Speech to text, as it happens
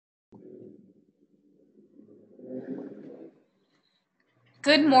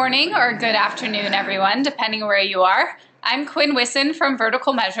Good morning or good afternoon, everyone, depending where you are. I'm Quinn Wisson from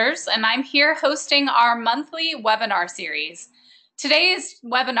Vertical Measures, and I'm here hosting our monthly webinar series. Today's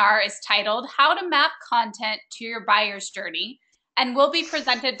webinar is titled How to Map Content to Your Buyer's Journey, and will be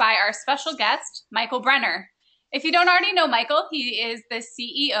presented by our special guest, Michael Brenner. If you don't already know Michael, he is the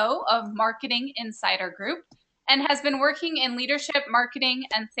CEO of Marketing Insider Group and has been working in leadership, marketing,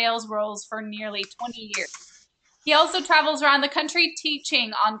 and sales roles for nearly 20 years. He also travels around the country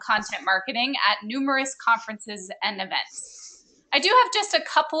teaching on content marketing at numerous conferences and events. I do have just a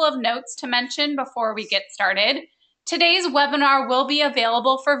couple of notes to mention before we get started. Today's webinar will be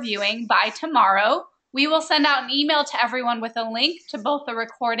available for viewing by tomorrow. We will send out an email to everyone with a link to both the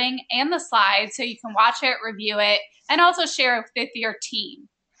recording and the slides so you can watch it, review it, and also share it with your team.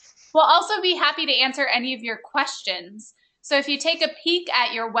 We'll also be happy to answer any of your questions. So if you take a peek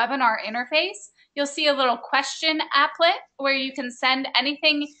at your webinar interface, you'll see a little question applet where you can send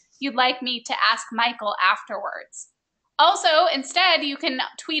anything you'd like me to ask Michael afterwards. Also, instead, you can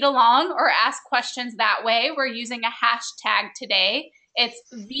tweet along or ask questions that way. We're using a hashtag today. It's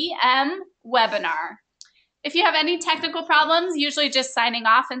VMWebinar. If you have any technical problems, usually just signing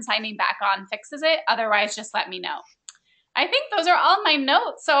off and signing back on fixes it. Otherwise, just let me know. I think those are all my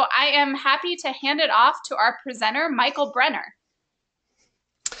notes, so I am happy to hand it off to our presenter, Michael Brenner.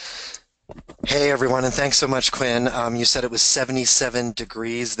 Hey everyone, and thanks so much, Quinn. You said it was 77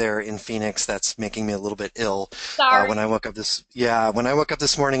 degrees there in Phoenix. That's making me a little bit ill. Sorry. When I woke up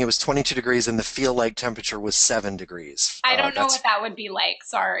this morning, it was 22 degrees, and the feel-like temperature was 7 degrees. I don't know what that would be like.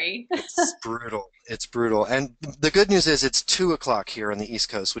 Sorry. It's brutal. It's brutal. And the good news is it's 2 o'clock here on the East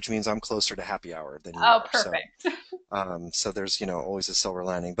Coast, which means I'm closer to happy hour than you Oh, are. perfect. So there's, always a silver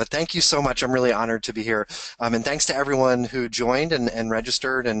lining. But thank you so much. I'm really honored to be here. And thanks to everyone who joined and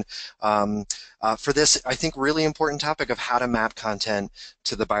registered and for this, I think, really important topic of how to map content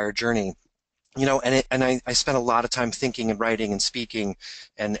to the buyer journey. I spent a lot of time thinking and writing and speaking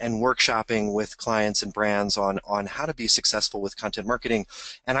and workshopping with clients and brands on how to be successful with content marketing.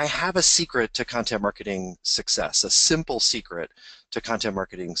 And I have a secret to content marketing success, a simple secret to content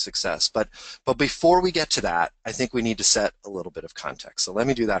marketing success. But before we get to that, I think we need to set a little bit of context. So let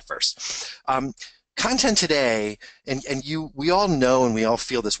me do that first. Content today, we all know and we all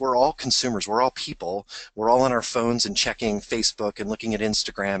feel this, we're all consumers, we're all people, we're all on our phones and checking Facebook and looking at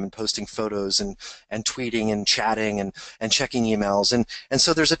Instagram and posting photos and tweeting and chatting and checking emails. And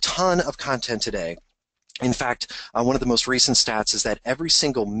so there's a ton of content today. In fact, one of the most recent stats is that every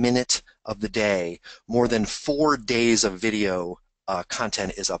single minute of the day, more than 4 days of video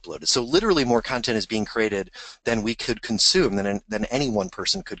content is uploaded. So literally more content is being created than we could consume, than any one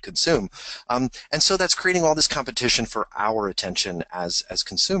person could consume. And so that's creating all this competition for our attention as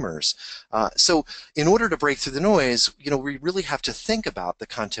consumers. So in order to break through the noise, we really have to think about the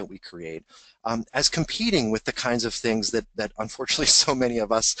content we create as competing with the kinds of things that unfortunately so many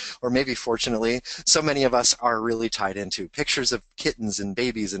of us, or maybe fortunately, so many of us are really tied into. Pictures of kittens and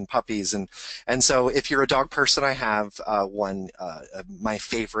babies and puppies. And so if you're a dog person, I have my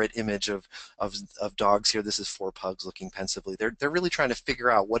favorite image of dogs here. This is 4 pugs looking pensively. They're really trying to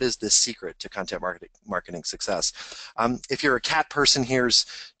figure out what is this secret to content marketing success. If you're a cat person, here's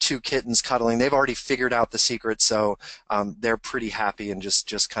 2 kittens cuddling. They've already figured out the secret, so they're pretty happy and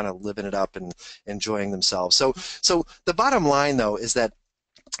just kind of living it up and enjoying themselves. So the bottom line, though, is that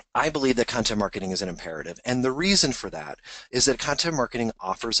I believe that content marketing is an imperative, and the reason for that is that content marketing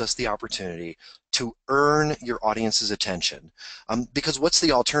offers us the opportunity to earn your audience's attention. Because what's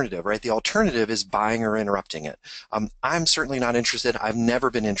the alternative, right? The alternative is buying or interrupting it. I'm certainly not interested. I've never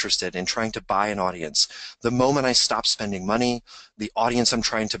been interested in trying to buy an audience. The moment I stop spending money, the audience I'm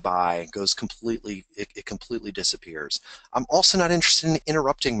trying to buy goes completely, it completely disappears. I'm also not interested in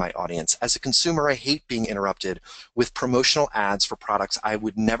interrupting my audience. As a consumer, I hate being interrupted with promotional ads for products I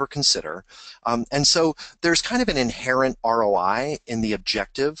would never consider. And so there's kind of an inherent ROI in the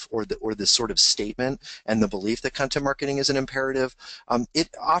objective or the sort of statement and the belief that content marketing is an imperative. It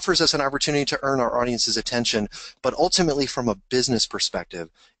offers us an opportunity to earn our audience's attention, but ultimately from a business perspective,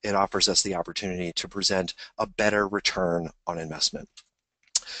 it offers us the opportunity to present a better return on investment.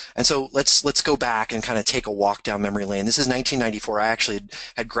 And so let's go back and kind of take a walk down memory lane. This is 1994. I actually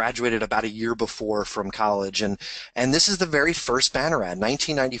had graduated about a year before from college, and this is the very first banner ad,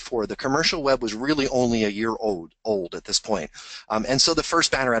 1994. The commercial web was really only a year old at this point. And so the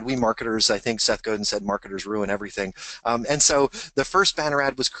first banner ad, we marketers, I think Seth Godin said marketers ruin everything. And so the first banner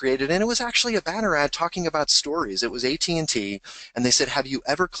ad was created, and it was actually a banner ad talking about stories. It was AT&T, and they said, have you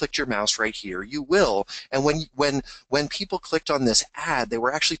ever clicked your mouse right here? You will. And when people clicked on this ad, they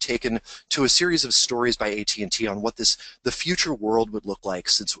were actually taken to a series of stories by AT&T on what the future world would look like,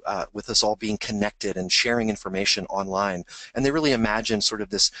 since with us all being connected and sharing information online. And they really imagine sort of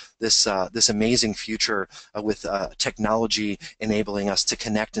this amazing future with technology enabling us to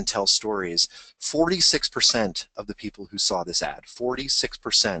connect and tell stories. 46% of the people who saw this ad,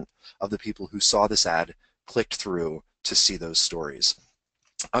 46% of the people who saw this ad clicked through to see those stories.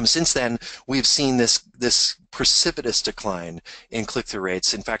 Since then, we've seen this precipitous decline in click-through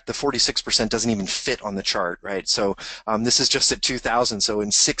rates. In fact, the 46% doesn't even fit on the chart, right? So this is just at 2000. So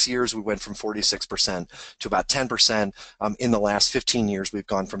in 6 years, we went from 46% to about 10%. In the last 15 years, we've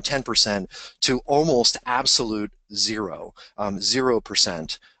gone from 10% to almost absolute zero,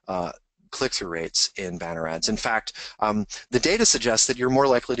 0% click-through rates in banner ads. In fact, the data suggests that you're more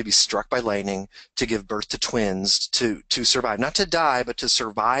likely to be struck by lightning, to give birth to twins, to survive, not to die, but to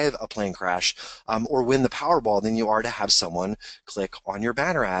survive a plane crash or win the Powerball than you are to have someone click on your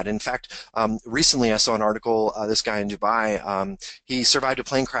banner ad. In fact, recently I saw an article, this guy in Dubai, he survived a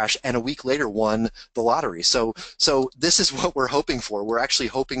plane crash and a week later won the lottery. So this is what we're hoping for. We're actually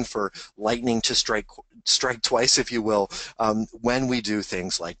hoping for lightning to strike twice, if you will, when we do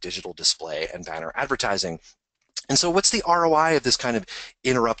things like digital display and banner advertising. And so what's the ROI of this kind of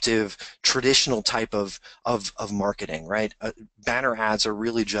interruptive, traditional type of marketing, right? Banner ads are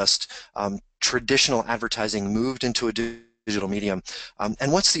really just traditional advertising moved into a digital medium.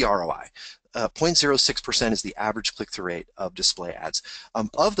 And what's the ROI? 0.06% is the average click-through rate of display ads.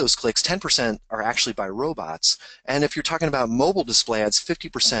 Of those clicks, 10% are actually by robots, and if you're talking about mobile display ads,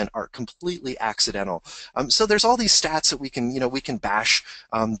 50% are completely accidental. So there's all these stats that we can bash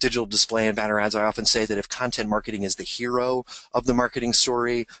digital display and banner ads. I often say that if content marketing is the hero of the marketing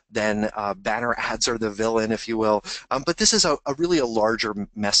story, then banner ads are the villain, if you will. But this is really a larger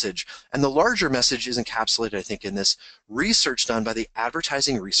message, and the larger message is encapsulated, I think, in this research done by the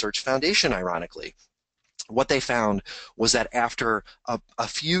Advertising Research Foundation. Ironically, what they found was that after a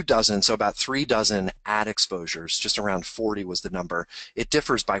few dozen, so about 3 dozen ad exposures, just around 40 was the number. It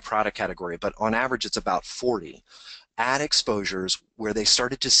differs by product category, but on average it's about 40 ad exposures where they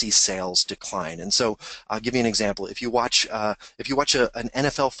started to see sales decline. And so I'll give you an example. If you watch an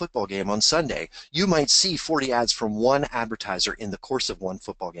NFL football game on Sunday, you might see 40 ads from one advertiser in the course of one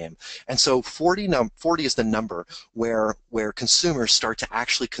football game. And so 40 is the number where consumers start to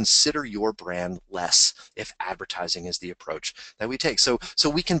actually consider your brand less if advertising is the approach that we take. So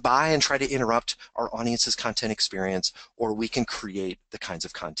we can buy and try to interrupt our audience's content experience, or we can create the kinds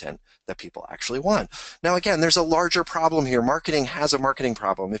of content that people actually want. Now, again, there's a larger problem here. Marketing has a marketing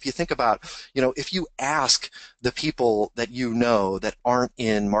problem. If you think about, if you ask the people that you know that aren't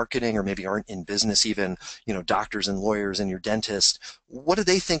in marketing or maybe aren't in business even, doctors and lawyers and your dentist, what do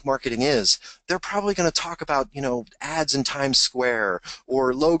they think marketing is? They're probably going to talk about, ads in Times Square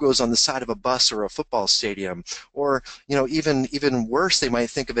or logos on the side of a bus or a football stadium, or, even worse, they might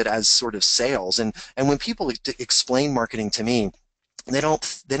think of it as sort of sales. And when people explain marketing to me, they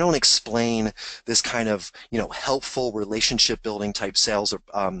don't explain this kind of helpful relationship building type sales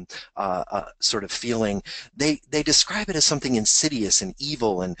sort of feeling. They describe it as something insidious and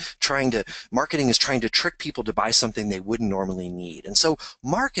evil, and marketing is trying to trick people to buy something they wouldn't normally need. And so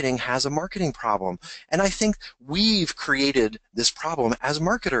marketing has a marketing problem, and I think we've created this problem as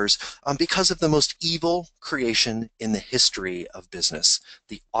marketers because of the most evil creation in the history of business,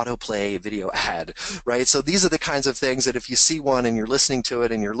 the autoplay video ad, right? So these are the kinds of things that if you see one and you're listening to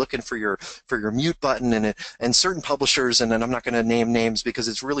it and you're looking for your mute button, and certain publishers, and then I'm not going to name names because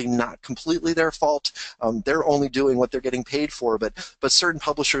it's really not completely their fault. They're only doing what they're getting paid for, but certain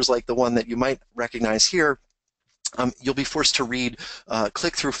publishers like the one that you might recognize here, you'll be forced to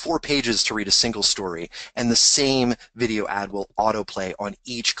click through 4 pages to read a single story, and the same video ad will autoplay on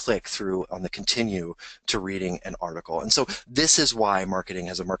each click through on the continue to reading an article. And so this is why marketing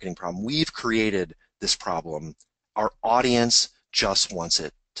has a marketing problem. We've created this problem. Our audience just wants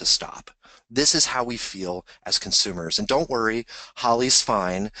it to stop. This is how we feel as consumers. And don't worry, Holly's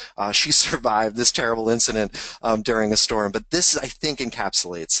fine. She survived this terrible incident during a storm. But this, I think,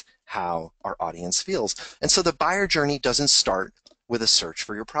 encapsulates how our audience feels. And so the buyer journey doesn't start with a search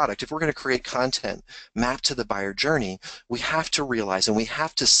for your product. If we're going to create content mapped to the buyer journey, we have to realize, and we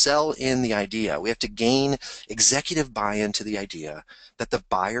have to sell in the idea, we have to gain executive buy-in to the idea that the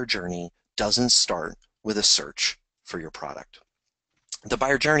buyer journey doesn't start with a search for your product. The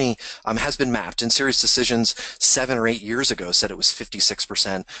buyer journey has been mapped, and Sirius Decisions 7 or 8 years ago said it was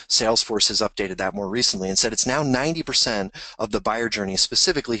 56%. Salesforce has updated that more recently and said it's now 90% of the buyer journey,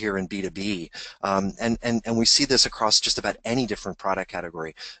 specifically here in B2B. And we see this across just about any different product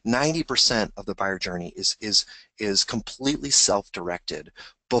category. 90% of the buyer journey is completely self-directed.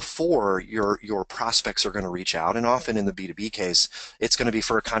 before your prospects are going to reach out. And often in the B2B case, it's going to be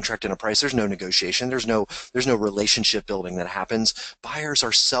for a contract and a price. There's no negotiation. There's no relationship building that happens. Buyers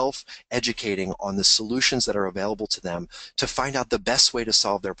are self-educating on the solutions that are available to them to find out the best way to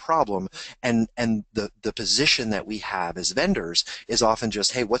solve their problem. And the position that we have as vendors is often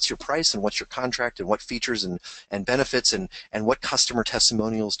just, hey, what's your price and what's your contract and what features and benefits and what customer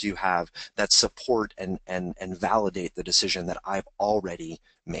testimonials do you have that support and validate the decision that I've already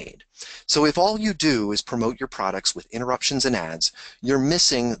made. So if all you do is promote your products with interruptions and ads, you're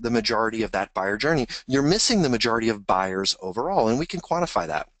missing the majority of that buyer journey. You're missing the majority of buyers overall, and we can quantify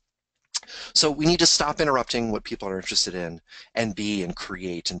that. So we need to stop interrupting what people are interested in and be and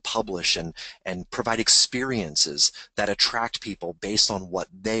create and publish and provide experiences that attract people based on what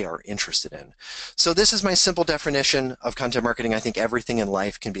they are interested in. So this is my simple definition of content marketing. I think everything in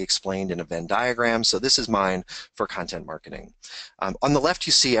life can be explained in a Venn diagram. So this is mine for content marketing. On the left,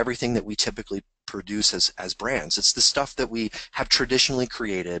 you see everything that we typically produce as brands. It's the stuff that we have traditionally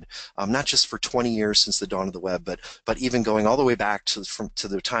created, not just for 20 years since the dawn of the web, but even going all the way back to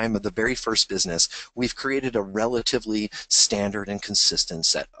the time of the very first business. We've created a relatively standard and consistent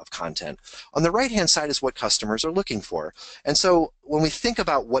set of content. On the right-hand side is what customers are looking for. And so when we think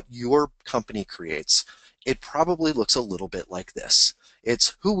about what your company creates, it probably looks a little bit like this.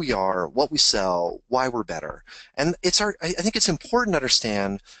 It's who we are, what we sell, why we're better. And I think it's important to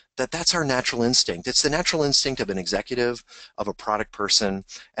understand that that's our natural instinct. It's the natural instinct of an executive, of a product person,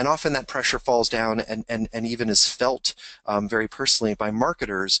 and often that pressure falls down and even is felt very personally by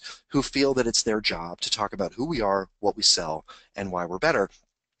marketers who feel that it's their job to talk about who we are, what we sell, and why we're better.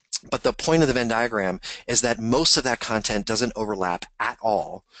 But the point of the Venn diagram is that most of that content doesn't overlap at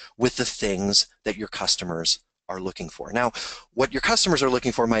all with the things that your customers are looking for. Now, what your customers are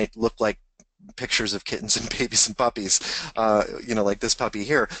looking for might look like pictures of kittens and babies and puppies, like this puppy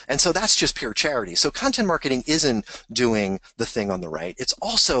here. And so that's just pure charity. So content marketing isn't doing the thing on the right. It's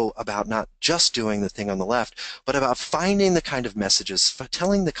also about not just doing the thing on the left, but about finding the kind of messages,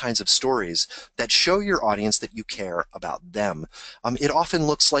 telling the kinds of stories that show your audience that you care about them. It often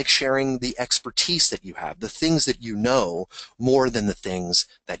looks like sharing the expertise that you have, the things that you know, more than the things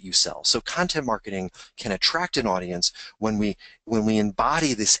that you sell. So content marketing can attract an audience when we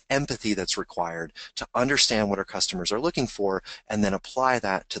embody this empathy that's required to understand what our customers are looking for and then apply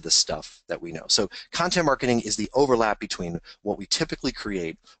that to the stuff that we know. So content marketing is the overlap between what we typically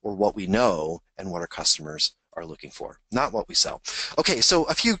create or what we know and what our customers are looking for, not what we sell. Okay, so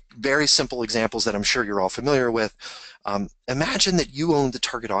a few very simple examples that I'm sure you're all familiar with. Imagine that you own the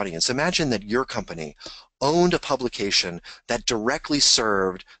target audience. Imagine that your company owned a publication that directly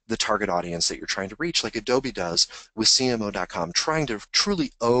served the target audience that you're trying to reach, like Adobe does with CMO.com, trying to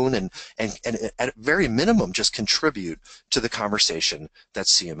truly own and at very minimum just contribute to the conversation that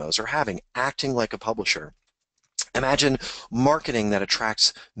CMOs are having, acting like a publisher. Imagine marketing that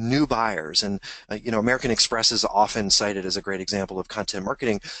attracts new buyers, and American Express is often cited as a great example of content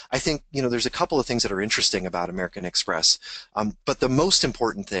marketing. I think there's a couple of things that are interesting about American Express, but the most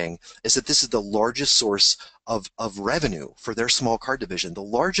important thing is that this is the largest source of revenue for their small card division, the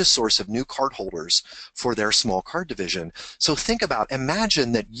largest source of new card holders for their small card division. So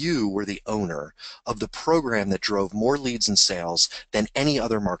imagine that you were the owner of the program that drove more leads and sales than any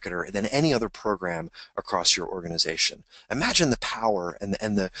other marketer, than any other program across your organization. Imagine the power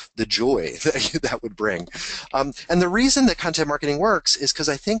and the joy that would bring. And the reason that content marketing works is because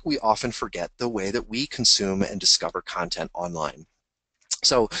I think we often forget the way that we consume and discover content online.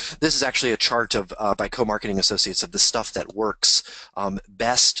 So this is actually a chart by Co-Marketing Associates of the stuff that works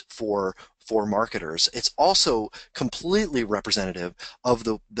best for marketers. It's also completely representative of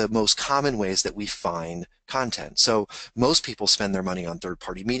the most common ways that we find content. So most people spend their money on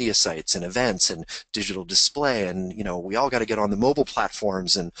third-party media sites and events and digital display, and we all got to get on the mobile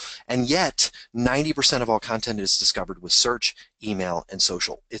platforms, and yet 90% of all content is discovered with search, email, and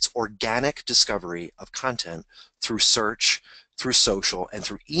social. It's organic discovery of content through search, through social, and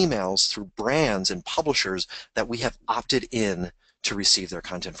through emails, through brands and publishers that we have opted in to receive their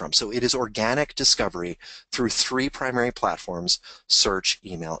content from. So it is organic discovery through three primary platforms: search,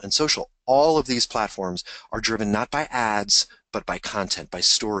 email, and social. All of these platforms are driven not by ads, but by content, by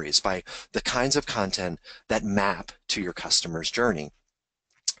stories, by the kinds of content that map to your customer's journey.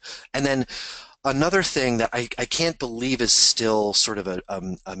 And then another thing that I can't believe is still sort of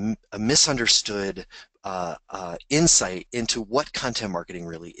a misunderstood insight into what content marketing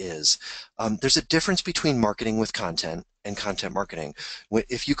really is. There's a difference between marketing with content and content marketing.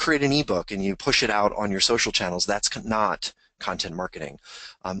 If you create an ebook and you push it out on your social channels, that's not content marketing.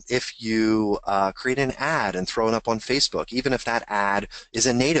 If you create an ad and throw it up on Facebook, even if that ad is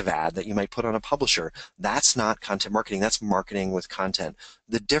a native ad that you might put on a publisher, that's not content marketing, that's marketing with content.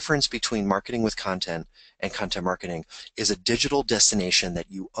 The difference between marketing with content and content marketing is a digital destination that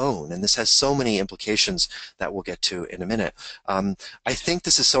you own, and this has so many implications that we'll get to in a minute. I think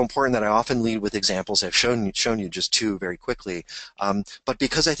this is so important that I often lead with examples. I've shown you just two very quickly, but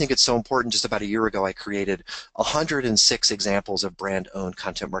because I think it's so important, just about a year ago I created 106 examples of brand-owned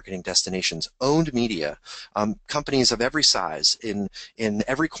content marketing destinations, owned media, companies of every size in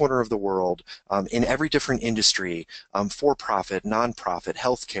every corner of the world, in every different industry, for-profit, non-profit,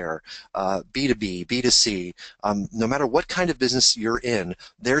 healthcare, B2B, B2C, no matter what kind of business you're in,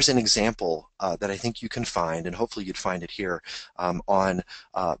 there's an example that I think you can find, and hopefully you'd find it here, on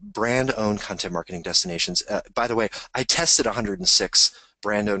brand-owned content marketing destinations. By the way, I tested 106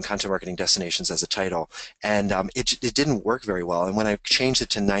 brand-owned content marketing destinations as a title, and it didn't work very well. And when I changed it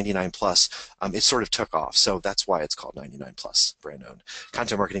to 99 plus, it sort of took off. So that's why it's called 99 plus brand-owned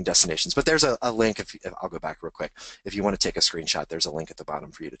content marketing destinations. But there's a link. If I'll go back real quick. If you want to take a screenshot, there's a link at the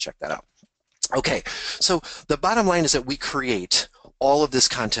bottom for you to check that out. Okay, so the bottom line is that we create all of this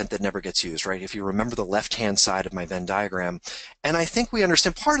content that never gets used, right? If you remember the left-hand side of my Venn diagram, and I think we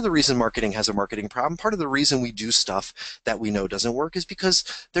understand part of the reason marketing has a marketing problem, part of the reason we do stuff that we know doesn't work is because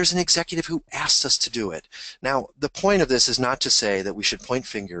there's an executive who asked us to do it. Now, the point of this is not to say that we should point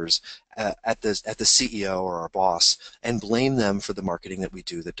fingers at the CEO or our boss and blame them for the marketing that we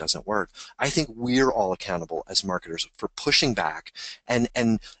do that doesn't work. I think we're all accountable as marketers for pushing back and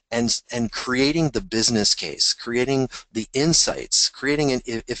creating the business case, creating the insights, creating,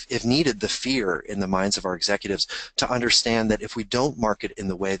 if needed, the fear in the minds of our executives to understand that if we don't market in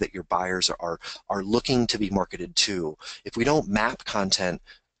the way that your buyers are looking to be marketed to, if we don't map content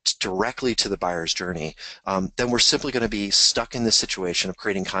directly to the buyer's journey, then we're simply going to be stuck in this situation of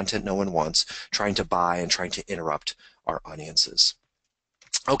creating content no one wants, trying to buy and trying to interrupt our audiences.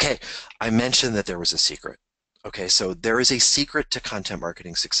 Okay, I mentioned that there was a secret. Okay, so there is a secret to content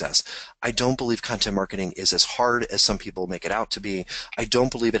marketing success. I don't believe content marketing is as hard as some people make it out to be. I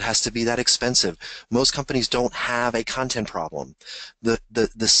don't believe it has to be that expensive. Most companies don't have a content problem.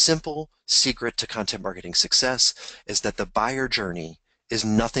 The simple secret to content marketing success is that the buyer journey is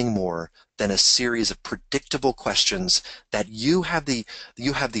nothing more than a series of predictable questions that you have the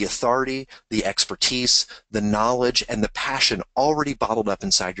authority, the expertise, the knowledge, and the passion already bottled up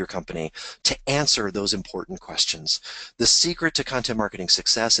inside your company to answer those important questions. The secret to content marketing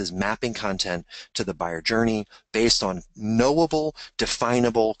success is mapping content to the buyer journey based on knowable,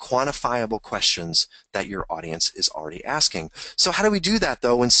 definable, quantifiable questions that your audience is already asking. So how do we do that,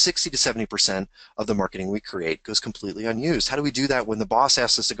 though, when 60 to 70% of the marketing we create goes completely unused? How do we do that when the boss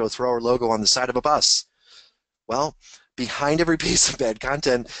asks us to go throw our logo on the side of a bus? Well, behind every piece of bad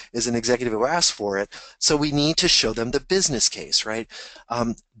content is an executive who asks for it, so we need to show them the business case, right?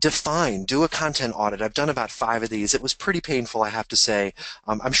 Do a content audit. I've done about 5 of these. It was pretty painful, I have to say.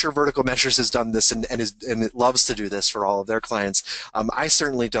 I'm sure Vertical Measures has done this and it loves to do this for all of their clients. I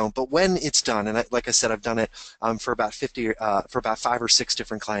certainly don't, but when it's done, and like I said, I've done it for about 5 or 6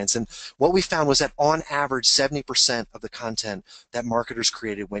 different clients, and what we found was that on average, 70% of the content that marketers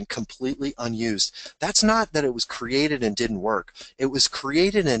created went completely unused. That's not that it was created and didn't work. It was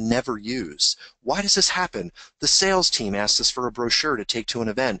created and never used. Why does this happen? The sales team asked us for a brochure to take to an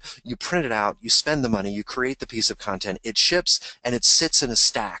event. You print it out, you spend the money, you create the piece of content, it ships, and it sits in a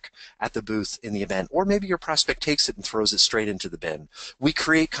stack at the booth in the event. Or maybe your prospect takes it and throws it straight into the bin. We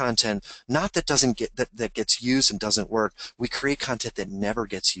create content not that that gets used and doesn't work. We create content that never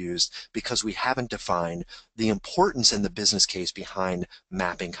gets used because we haven't defined the importance and the business case behind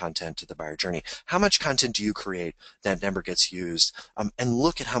mapping content to the buyer journey. How much content do you create that never gets used? And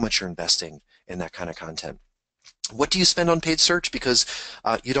look at how much you're investing in that kind of content. What do you spend on paid search? Because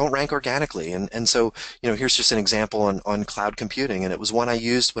you don't rank organically. And so, here's just an example on cloud computing, and it was one I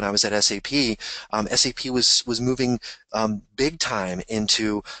used when I was at SAP. SAP was moving big time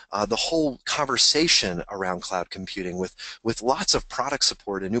into the whole conversation around cloud computing with lots of product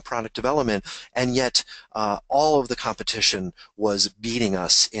support and new product development, and yet all of the competition was beating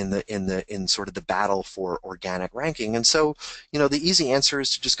us in sort of the battle for organic ranking. And so, the easy answer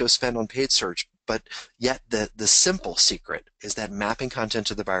is to just go spend on paid search. But yet the simple secret is that mapping content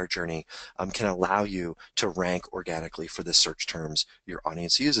to the buyer journey can allow you to rank organically for the search terms your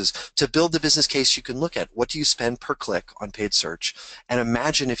audience uses. To build the business case, you can look at what do you spend per click on paid search, and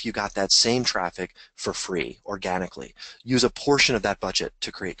imagine if you got that same traffic for free organically. Use a portion of that budget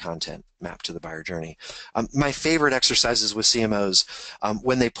to create content mapped to the buyer journey. My favorite exercises with CMOs,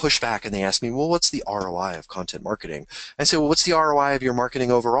 when they push back and they ask me, well, what's the ROI of content marketing? I say, well, what's the ROI of your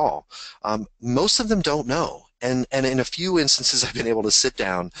marketing overall? Most of them don't know. And in a few instances, I've been able to sit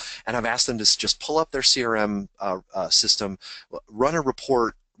down and I've asked them to just pull up their CRM system, run a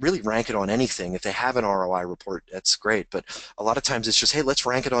report, really rank it on anything. If they have an ROI report, that's great. But a lot of times it's just, hey, let's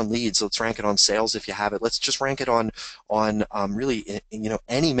rank it on leads. Let's rank it on sales if you have it. Let's just rank it on really,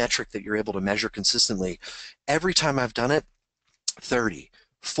 any metric that you're able to measure consistently. Every time I've done it, 30,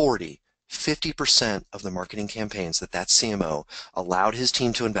 40, 50% of the marketing campaigns that CMO allowed his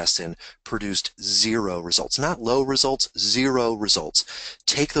team to invest in produced zero results. Not low results, zero results.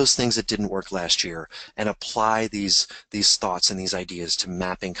 Take those things that didn't work last year and apply these thoughts and these ideas to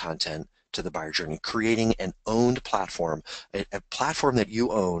mapping content to the buyer journey, creating an owned platform, a platform that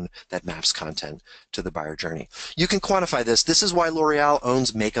you own that maps content to the buyer journey. You can quantify this. This is why L'Oreal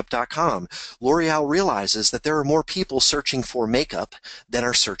owns Makeup.com. L'Oreal realizes that there are more people searching for makeup than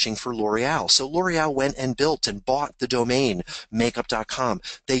are searching for L'Oreal. So L'Oreal went and built and bought the domain Makeup.com.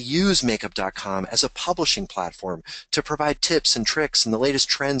 They use Makeup.com as a publishing platform to provide tips and tricks and the latest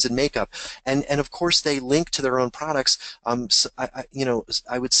trends in makeup. And of course, they link to their own products.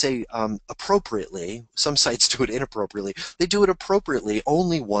 I would say appropriately. Some sites do it inappropriately. They do it appropriately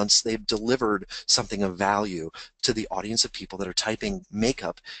only once they've delivered something of value to the audience of people that are typing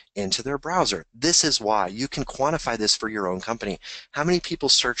makeup into their browser. This is why you can quantify this for your own company. How many people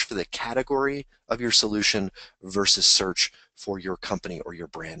search for the category of your solution versus search for your company or your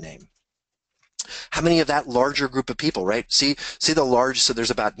brand name? How many of that larger group of people, right? See the large, so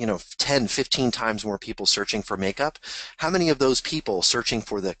there's about 10, 15 times more people searching for makeup. How many of those people searching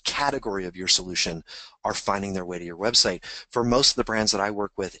for the category of your solution are finding their way to your website? For most of the brands that I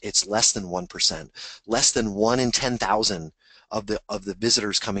work with, it's less than 1%. Less than 1 in 10,000 of the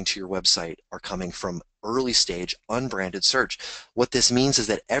visitors coming to your website are coming from early stage unbranded search. What this means is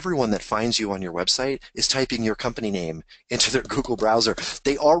that everyone that finds you on your website is typing your company name into their Google browser.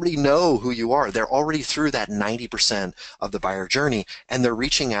 They already know who you are. They're already through that 90% of the buyer journey, and they're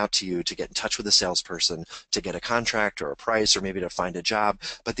reaching out to you to get in touch with a salesperson, to get a contract or a price, or maybe to find a job.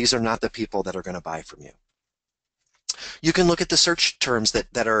 But these are not the people that are going to buy from you. You can look at the search terms that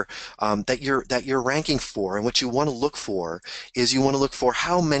you're ranking for, and what you want to look for is you want to look for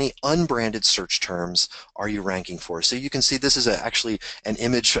how many unbranded search terms are you ranking for. So you can see this is actually an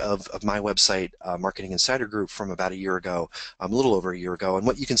image of my website, Marketing Insider Group, from about a year ago, a little over a year ago. And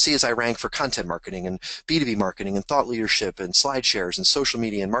what you can see is I rank for content marketing and B2B marketing and thought leadership and slide shares and social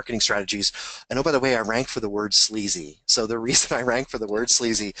media and marketing strategies. And oh, by the way, I rank for the word sleazy. So the reason I rank for the word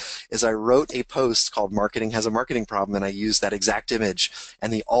sleazy is I wrote a post called Marketing Has a Marketing Problem, and I used that exact image,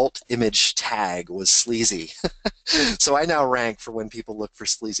 and the alt image tag was sleazy. So I now rank for when people look for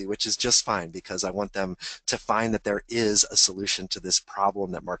sleazy, which is just fine because I want them to find that there is a solution to this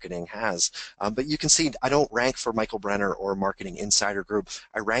problem that marketing has. But you can see I don't rank for Michael Brenner or Marketing Insider Group.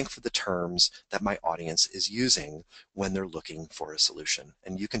 I rank for the terms that my audience is using when they're looking for a solution.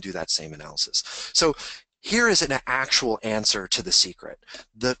 And you can do that same analysis. So here is an actual answer to the secret.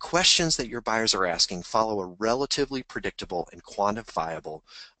 The questions that your buyers are asking follow a relatively predictable and quantifiable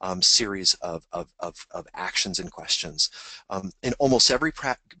series of actions and questions. In almost every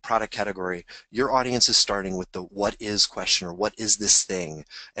product category, your audience is starting with the what is question, or what is this thing,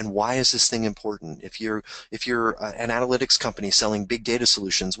 and why is this thing important? If you're an analytics company selling big data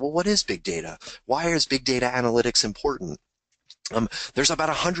solutions, well, what is big data? Why is big data analytics important? There's about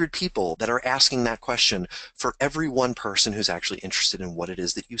 100 people that are asking that question for every one person who's actually interested in what it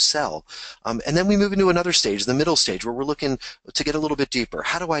is that you sell. And then we move into another stage, the middle stage, where we're looking to get a little bit deeper.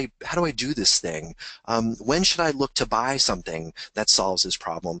 How do I do this thing? When should I look to buy something that solves this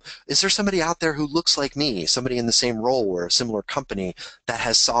problem? Is there somebody out there who looks like me, somebody in the same role or a similar company that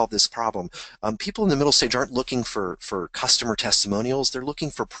has solved this problem? People in the middle stage aren't looking for customer testimonials. They're looking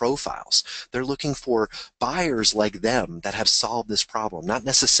for profiles. They're looking for buyers like them that have solved this problem, not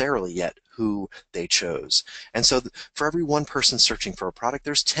necessarily yet who they chose. And so for every one person searching for a product,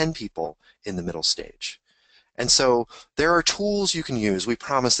 there's 10 people in the middle stage. And so there are tools you can use. We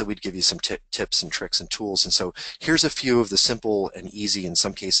promised that we'd give you some tips and tricks and tools. And so here's a few of the simple and easy, in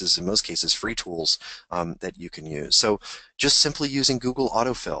some cases, in most cases, free tools that you can use. So just simply using Google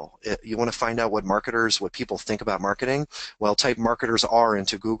autofill. You want to find out what people think about marketing? Well, type marketers are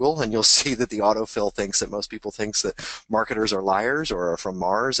into Google and you'll see that the autofill thinks that most people thinks that marketers are liars or are from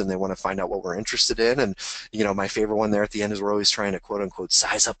Mars, and they want to find out what we're interested in. And my favorite one there at the end is we're always trying to quote unquote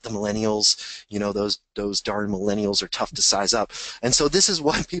size up the millennials. Those darn millennials are tough to size up. And so this is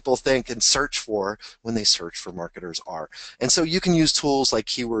what people think and search for when they search for marketers are. And so you can use tools like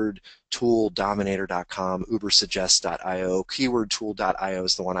keywordtooldominator.com, ubersuggest.io, keywordtool.io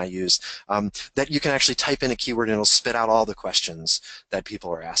is the one I use, that you can actually type in a keyword and it'll spit out all the questions that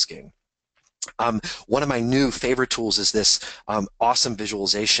people are asking. One of my new favorite tools is this awesome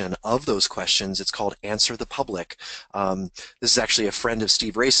visualization of those questions. It's called Answer the Public. This is actually a friend of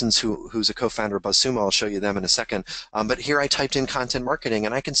Steve Racin's who's a co-founder of BuzzSumo. I'll show you them in a second. But here I typed in content marketing,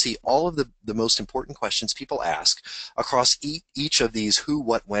 and I can see all of the most important questions people ask across each of these who,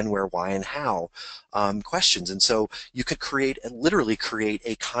 what, when, where, why, and how questions. And so you could literally create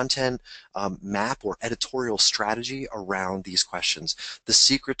a content map or editorial strategy around these questions. The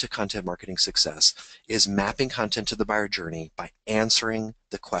secret to content marketing success is mapping content to the buyer journey by answering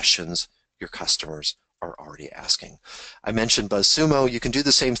the questions your customers are already asking. I mentioned BuzzSumo. You can do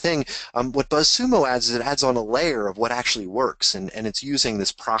the same thing. What BuzzSumo adds is it adds on a layer of what actually works, and it's using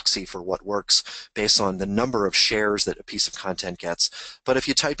this proxy for what works based on the number of shares that a piece of content gets. But if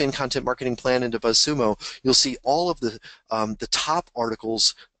you type in content marketing plan into BuzzSumo, you'll see all of the top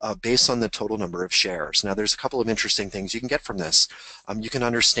articles based on the total number of shares. Now, there's a couple of interesting things you can get from this. You can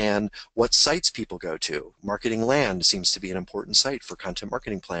understand what sites people go to. Marketing Land seems to be an important site for content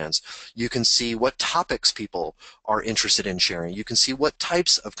marketing plans. You can see what topics people are interested in sharing. You can see what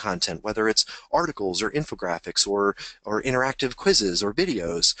types of content, whether it's articles or infographics or interactive quizzes or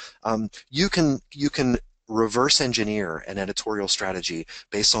videos. You can reverse engineer an editorial strategy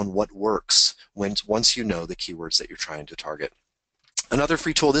based on what works once you know the keywords that you're trying to target. Another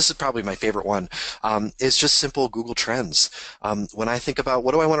free tool, this is probably my favorite one, is just simple Google Trends. When I think about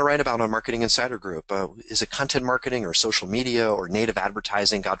what do I want to write about on Marketing Insider Group, is it content marketing or social media or native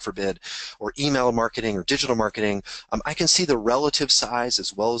advertising, God forbid, or email marketing or digital marketing, I can see the relative size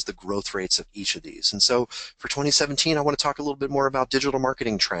as well as the growth rates of each of these. And so for 2017, I want to talk a little bit more about digital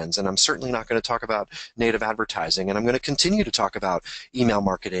marketing trends, and I'm certainly not going to talk about native advertising, and I'm going to continue to talk about email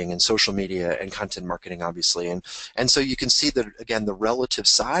marketing and social media and content marketing, obviously. And so you can see that, again, the relative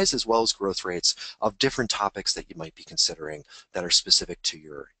size as well as growth rates of different topics that you might be considering that are specific to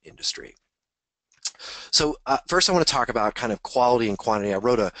your industry. So first I want to talk about kind of quality and quantity. I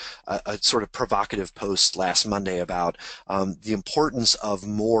wrote a sort of provocative post last Monday about the importance of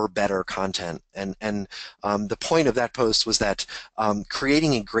more, better content. And the point of that post was that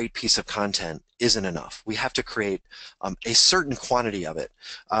creating a great piece of content isn't enough. We have to create a certain quantity of it.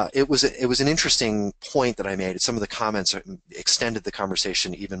 It was an interesting point that I made. Some of the comments extended the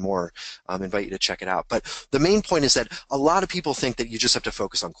conversation even more. I invite you to check it out. But the main point is that a lot of people think that you just have to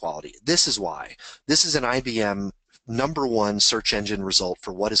focus on quality. This is why. This is an IBM #1 search engine result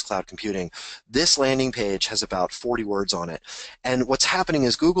for what is cloud computing. This landing page has about 40 words on it. And what's happening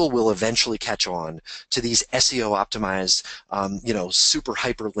is Google will eventually catch on to these SEO optimized, super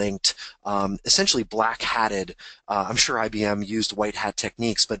hyperlinked, essentially black-hatted. I'm sure IBM used white hat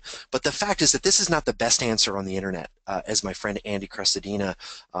techniques, but the fact is that this is not the best answer on the internet. As my friend Andy Crestodina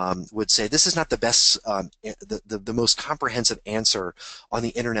would say, this is not the best, the most comprehensive answer on the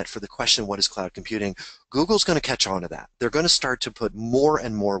internet for the question, what is cloud computing? Google's going to catch on to that. They're going to start to put more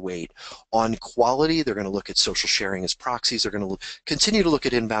and more weight on quality. They're going to look at social sharing as proxies. They're going to continue to look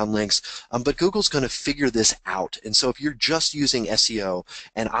at inbound links, but Google's going to figure this out. And so if you're just using SEO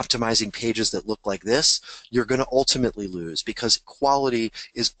and optimizing pages that look like this, you're going to ultimately lose, because quality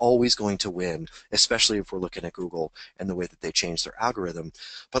is always going to win, especially if we're looking at Google and the way that they change their algorithm.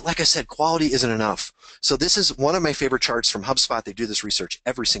 But like I said, quality isn't enough. So this is one of my favorite charts from HubSpot. They do this research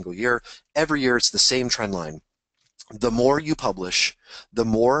every single year. Every year it's the same trend line. The more you publish, the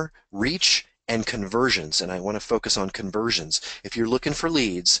more reach and conversions, and I want to focus on conversions. If you're looking for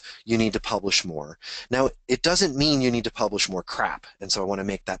leads, you need to publish more. Now, it doesn't mean you need to publish more crap, and so I want to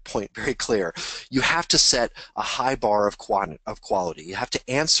make that point very clear. You have to set a high bar of quality. You have to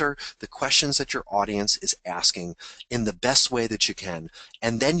answer the questions that your audience is asking in the best way that you can,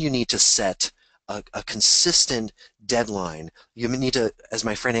 and then you need to set a consistent deadline. You need to, as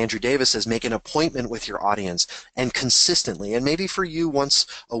my friend Andrew Davis says, make an appointment with your audience and consistently. And maybe for you, once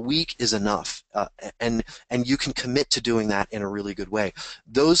a week is enough, and you can commit to doing that in a really good way.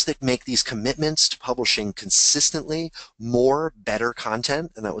 Those that make these commitments to publishing consistently more better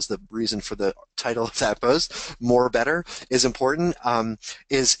content, and that was the reason for the title of that post, more better is important,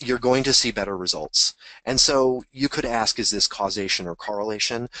 is you're going to see better results. And so you could ask, is this causation or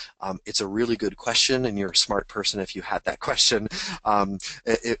correlation? It's a really good question, and you're a smart person if you had that question.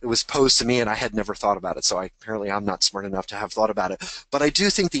 It was posed to me, and I had never thought about it, so apparently I'm not smart enough to have thought about it. But I do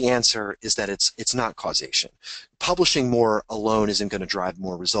think the answer is that it's not causation. Publishing more alone isn't going to drive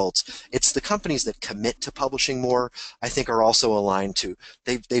more results. It's the companies that commit to publishing more, I think, are also aligned to.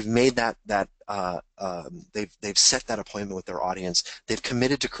 They've made they've set that appointment with their audience. They've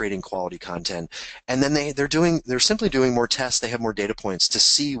committed to creating quality content, and then they're simply doing more tests. They have more data points to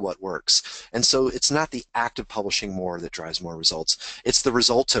see what works. And so it's not the act of publishing more that drives more results. It's the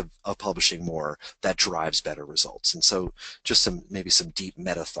result of publishing more that drives better results. And so just maybe some deep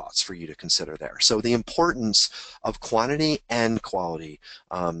meta thoughts for you to consider there. So the importance of quantity and quality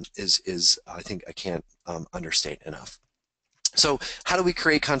is I think I can't understate enough. So how do we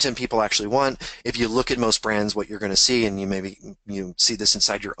create content people actually want? If you look at most brands, what you're going to see, and you see this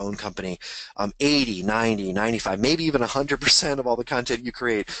inside your own company, 80, 90, 95, maybe even 100% of all the content you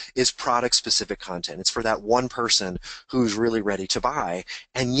create is product-specific content. It's for that one person who's really ready to buy,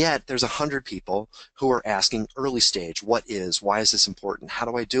 and yet there's 100 people who are asking early stage, what is, why is this important, how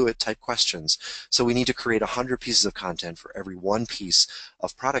do I do it type questions. So we need to create 100 pieces of content for every one piece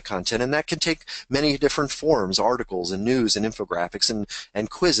of product content, and that can take many different forms, articles and news and infographics and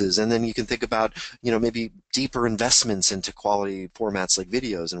quizzes, and then you can think about maybe deeper investments into quality formats like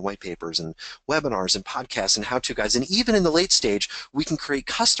videos and white papers and webinars and podcasts and how-to guides. And even in the late stage, we can create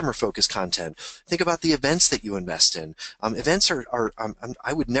customer-focused content. Think about the events that you invest in. Events are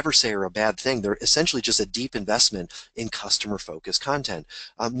I would never say are a bad thing. They're essentially just a deep investment in customer-focused content.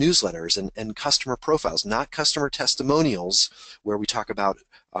 Newsletters and customer profiles, not customer testimonials where we talk about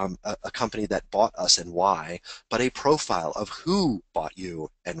a company that bought us and why, but a profile of who bought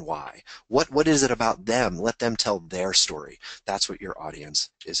you and why. What is it about them? Let them tell their story. That's what your audience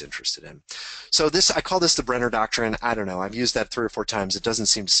is interested in. So I call this the Brenner Doctrine. I don't know. I've used that 3 or 4 times. It doesn't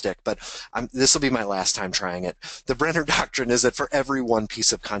seem to stick, but this will be my last time trying it. The Brenner Doctrine is that for every one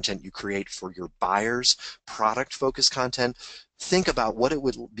piece of content you create for your buyers, product-focused content, think about what it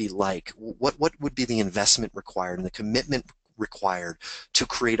would be like, what would be the investment required and the commitment required to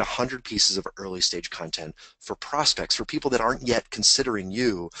create 100 pieces of early stage content for prospects, for people that aren't yet considering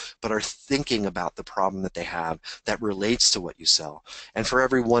you, but are thinking about the problem that they have that relates to what you sell. And for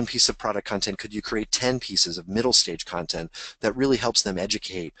every one piece of product content, could you create 10 pieces of middle stage content that really helps them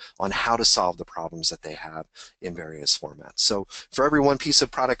educate on how to solve the problems that they have in various formats. So for every one piece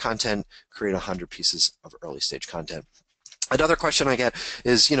of product content, create 100 pieces of early stage content. Another question I get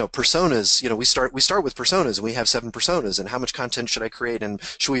is, personas. We start with personas, and we have 7 personas. And how much content should I create? And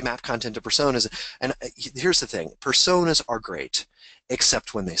should we map content to personas? And here's the thing: personas are great,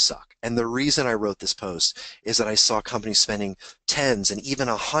 except when they suck. And the reason I wrote this post is that I saw companies spending tens and even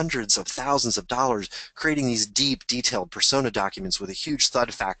hundreds of thousands of dollars creating these deep, detailed persona documents with a huge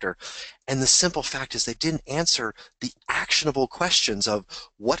thud factor. And the simple fact is they didn't answer the actionable questions of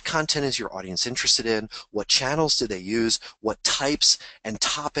what content is your audience interested in, what channels do they use, what types and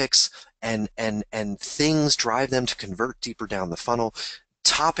topics and things drive them to convert deeper down the funnel.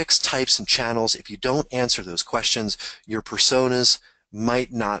 Topics, types, and channels, if you don't answer those questions, your personas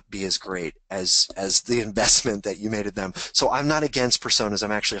might not be as great as the investment that you made in them. So I'm not against personas.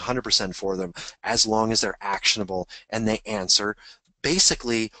 I'm actually 100% for them as long as they're actionable and they answer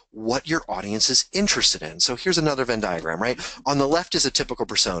basically what your audience is interested in. So here's another Venn diagram, right? On the left is a typical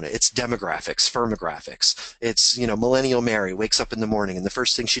persona. It's demographics, firmographics. It's, Millennial Mary wakes up in the morning and the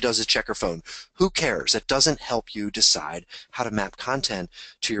first thing she does is check her phone. Who cares? It doesn't help you decide how to map content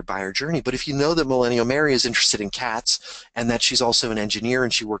to your buyer journey. But if you know that Millennial Mary is interested in cats and that she's also an engineer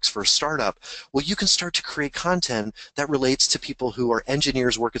and she works for a startup, well, you can start to create content that relates to people who are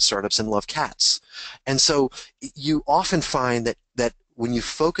engineers, work at startups, and love cats. And so you often find that when you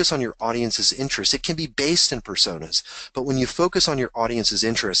focus on your audience's interests, it can be based in personas, but when you focus on your audience's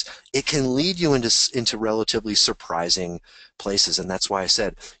interests, it can lead you into relatively surprising places. And that's why I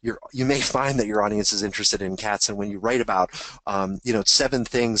said you may find that your audience is interested in cats, and when you write about 7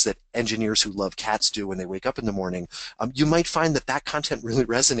 things that engineers who love cats do when they wake up in the morning, you might find that content really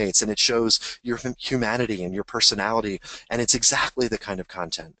resonates and it shows your humanity and your personality, and it's exactly the kind of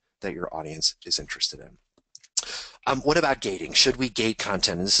content that your audience is interested in. What about gating? Should we gate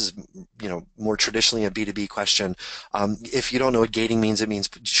content? And this is, more traditionally a B2B question. If you don't know what gating means, it means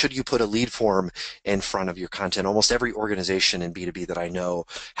should you put a lead form in front of your content? Almost every organization in B2B that I know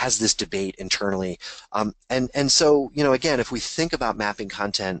has this debate internally. And so, again, if we think about mapping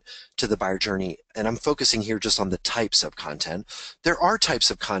content to the buyer journey, and I'm focusing here just on the types of content, there are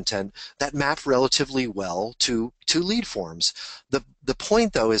types of content that map relatively well to lead forms. The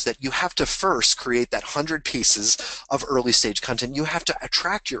point, though, is that you have to first create that 100 pieces of early stage content. You have to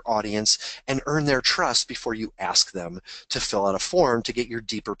attract your audience and earn their trust before you ask them to fill out a form to get your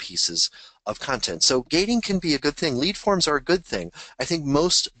deeper pieces of content. So gating can be a good thing. Lead forms are a good thing. I think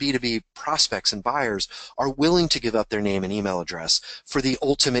most B2B prospects and buyers are willing to give up their name and email address for the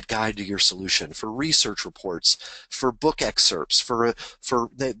ultimate guide to your solution, for research reports, for book excerpts,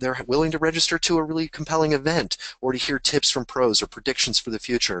 they're willing to register to a really compelling event or to hear tips from pros or predictions for the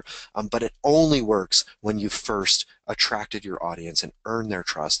future. But it only works when you first attracted your audience and earned their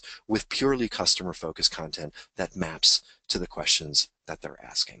trust with purely customer-focused content that maps to the questions that they're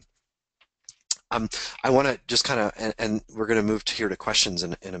asking. I want to just kind of, and we're going to move here to questions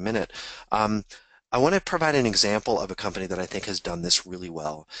in a minute. I want to provide an example of a company that I think has done this really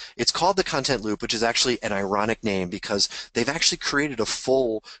well. It's called the Content Loop, which is actually an ironic name because they've actually created a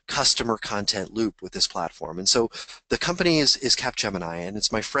full customer content loop with this platform. And so the company is Capgemini, and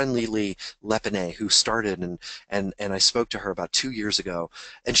it's my friend Lili Lepine who started, and I spoke to her about 2 years ago.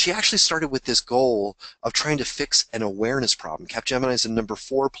 And she actually started with this goal of trying to fix an awareness problem. Capgemini is the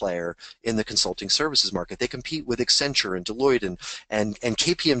 #4 player in the consulting services market. They compete with Accenture and Deloitte and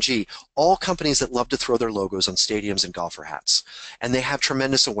KPMG, all companies that love to throw their logos on stadiums and golfer hats. And they have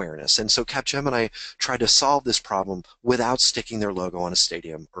tremendous awareness. And so Capgemini tried to solve this problem without sticking their logo on a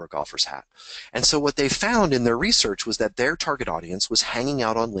stadium or a golfer's hat. And so what they found in their research was that their target audience was hanging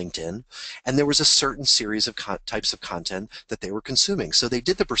out on LinkedIn, and there was a certain series of types of content that they were consuming. So they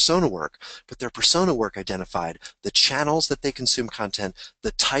did the persona work, but their persona work identified the channels that they consume content,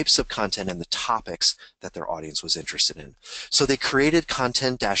 the types of content, and the topics that their audience was interested in. So they created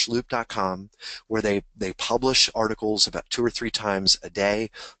content-loop.com, where they publish articles about 2 or 3 times a day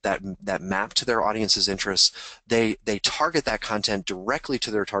that map to their audience's interests. They target that content directly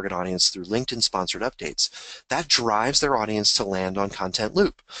to their target audience through LinkedIn sponsored updates. That drives their audience to land on Content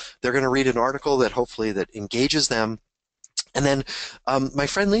Loop. They're going to read an article that hopefully that engages them. And then my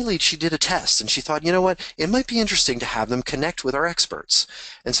friend Lili, she did a test, and she thought, you know what, it might be interesting to have them connect with our experts.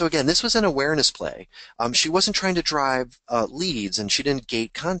 And so again, this was an awareness play. She wasn't trying to drive leads, and she didn't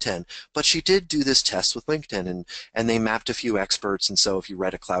gate content, but she did do this test with LinkedIn, and they mapped a few experts. And so if you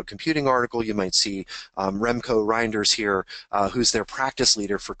read a cloud computing article, you might see Remco Reinders here, who's their practice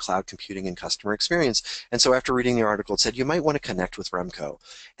leader for cloud computing and customer experience. And so after reading the article, it said, you might want to connect with Remco.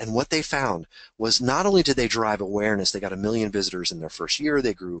 And what they found was not only did they drive awareness, they got 1 million visitors in their first year.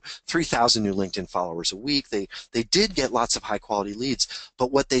 They grew 3,000 new LinkedIn followers a week. They did get lots of high quality leads,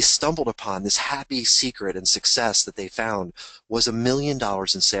 but what they stumbled upon, this happy secret and success that they found, was $1 million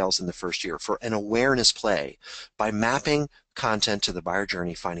in sales in the first year for an awareness play by mapping content to the buyer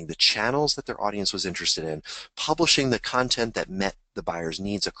journey, finding the channels that their audience was interested in, publishing the content that met the buyer's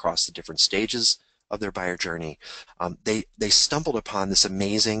needs across the different stages of their buyer journey. They stumbled upon this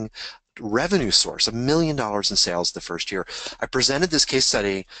amazing revenue source, $1 million in sales the first year. I presented this case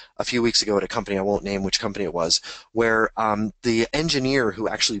study a few weeks ago at a company, I won't name which company it was, where the engineer who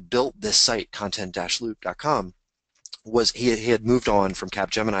actually built this site, content-loop.com, he had moved on from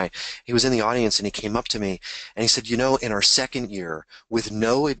Capgemini. He was in the audience, and he came up to me and he said, you know, in our second year, with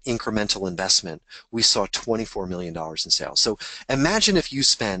no incremental investment, we saw $24 million in sales. So imagine if you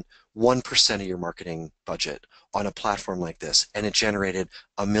spent 1% of your marketing budget on a platform like this, and it generated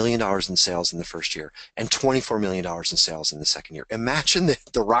 $1 million in sales in the first year and $24 million in sales in the second year. Imagine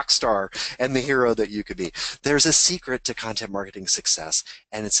the rock star and the hero that you could be. There's a secret to content marketing success,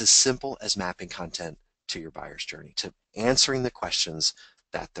 and it's as simple as mapping content to your buyer's journey, to answering the questions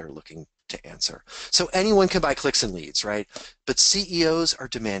that they're looking to answer. So anyone can buy clicks and leads, right? But CEOs are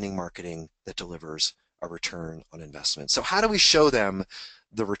demanding marketing that delivers a return on investment. So how do we show them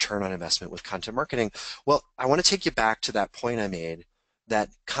the return on investment with content marketing? Well, I want to take you back to that point I made, that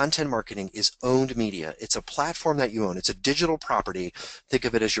content marketing is owned media. It's a platform that you own. It's a digital property. Think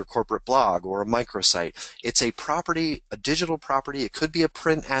of it as your corporate blog or a microsite. It's a property, a digital property. It could be a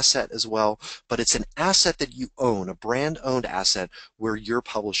print asset as well, but it's an asset that you own, a brand-owned asset where you're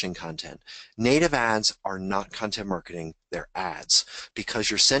publishing content. Native ads are not content marketing. They're ads, because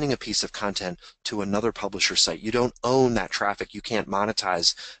you're sending a piece of content to another publisher site. You don't own that traffic. You can't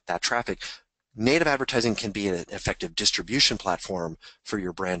monetize that traffic. native advertising can be an effective distribution platform for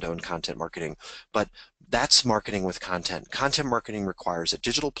your brand-owned content marketing, but that's marketing with content. Content marketing requires a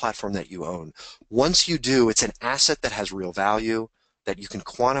digital platform that you own. Once you do, it's an asset that has real value, that you can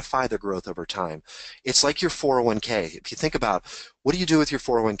quantify the growth over time. It's like your 401k. If you think about what do you do with your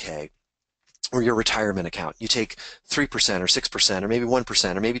 401k? Or your retirement account. You take 3% or 6% or maybe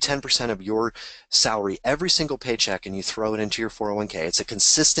 1% or maybe 10% of your salary every single paycheck and you throw it into your 401k. It's a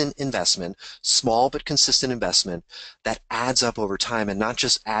consistent investment, small but consistent investment that adds up over time and not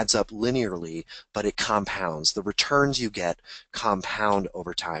just adds up linearly, but it compounds. The returns you get compound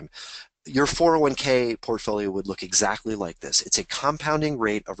over time. Your 401k portfolio would look exactly like this. It's a compounding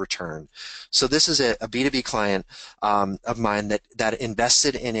rate of return. So this is a B2B client of mine that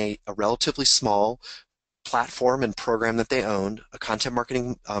invested in a relatively small platform and program that they owned, a content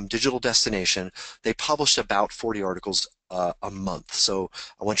marketing digital destination. They published about 40 articles a month. So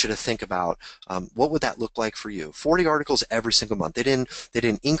I want you to think about what would that look like for you? 40 articles every single month. They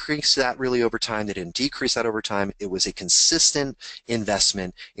didn't increase that really over time. They didn't decrease that over time. It was a consistent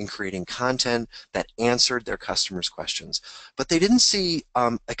investment in creating content that answered their customers' questions. But they didn't see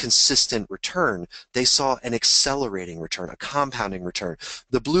a consistent return. They saw an accelerating return, a compounding return.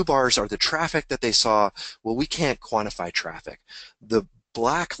 The blue bars are the traffic that they saw. Well, we can't quantify traffic. The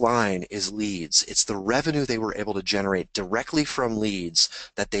black line is leads. It's the revenue they were able to generate directly from leads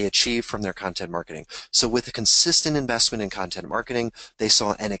that they achieved from their content marketing. So with a consistent investment in content marketing, they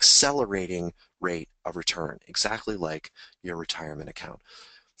saw an accelerating rate of return, exactly like your retirement account.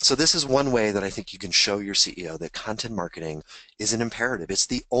 So this is one way that I think you can show your CEO that content marketing is an imperative. It's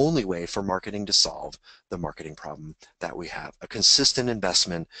the only way for marketing to solve the marketing problem that we have. A consistent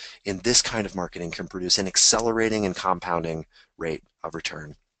investment in this kind of marketing can produce an accelerating and compounding rate of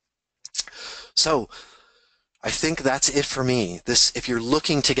return. So I think that's it for me. If you're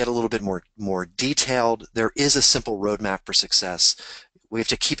looking to get a little bit more detailed, there is a simple roadmap for success. We have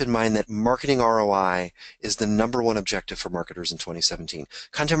to keep in mind that marketing ROI is the #1 objective for marketers in 2017.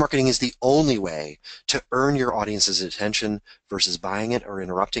 Content marketing is the only way to earn your audience's attention versus buying it or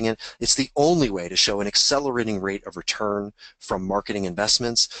interrupting it. It's the only way to show an accelerating rate of return from marketing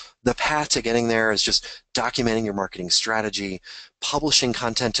investments. The path to getting there is just documenting your marketing strategy, publishing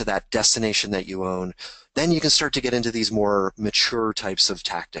content to that destination that you own. Then you can start to get into these more mature types of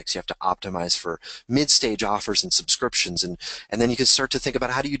tactics. You have to optimize for mid-stage offers and subscriptions, and then you can start to think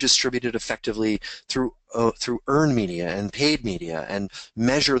about how do you distribute it effectively through earned media and paid media and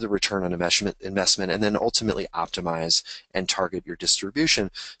measure the return on investment, and then ultimately optimize and target your distribution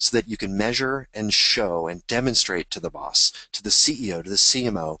so that you can measure and show and demonstrate to the boss, to the CEO, to the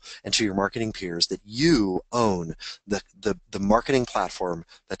CMO, and to your marketing peers that you own the marketing platform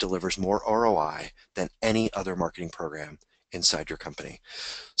that delivers more ROI than any other marketing program inside your company.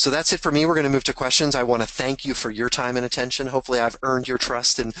 So that's it for me. We're going to move to questions. I want to thank you for your time and attention. Hopefully I've earned your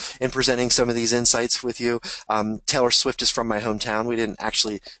trust in presenting some of these insights with you. Taylor Swift is from my hometown. We didn't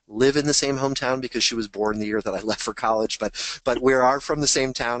actually live in the same hometown because she was born the year that I left for college, but we are from the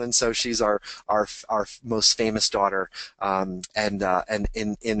same town, and so she's our most famous daughter. And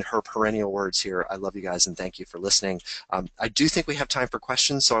in her perennial words here, I love you guys and thank you for listening. I do think we have time for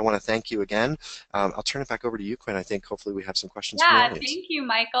questions, so I want to thank you again. I'll turn it back over to you, Quinn. I think hopefully we have some questions from the audience. Thank you,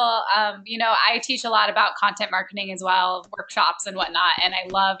 Michael. I teach a lot about content marketing as well, workshops and whatnot, and I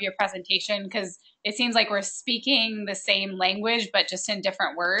love your presentation because it seems like we're speaking the same language, but just in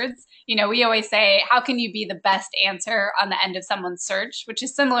different words. We always say, how can you be the best answer on the end of someone's search, which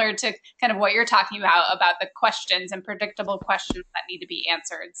is similar to kind of what you're talking about the questions and predictable questions that need to be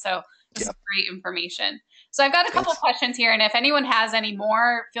answered. So this is great information. So I've got a couple questions here, and if anyone has any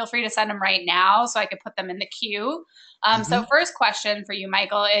more, feel free to send them right now so I can put them in the queue. So first question for you,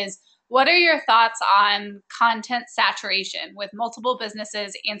 Michael, is what are your thoughts on content saturation with multiple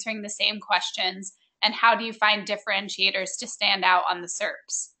businesses answering the same questions, and how do you find differentiators to stand out on the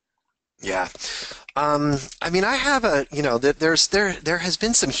SERPs? Yeah. I mean, I have there has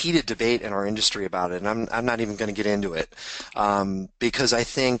been some heated debate in our industry about it, and I'm not even going to get into it because I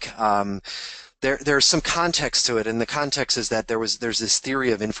think there's some context to it, and the context is that there's this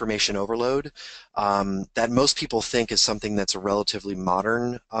theory of information overload that most people think is something that's a relatively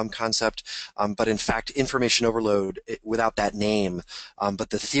modern concept, but in fact, information overload, without that name, but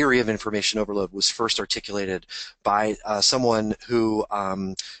the theory of information overload was first articulated by someone who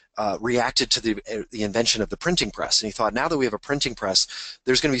reacted to the invention of the printing press, and he thought, now that we have a printing press,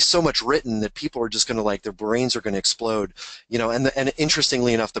 there's going to be so much written that people are just going to like their brains are going to explode, and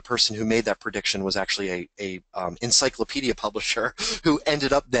interestingly enough, the person who made that prediction was actually a encyclopedia publisher who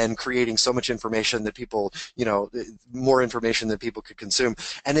ended up then creating so much information that people, more information than people could consume.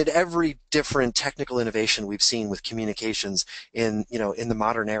 And at every different technical innovation we've seen with communications in the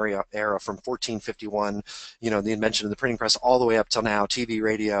modern era from 1451, the invention of the printing press all the way up till now, TV,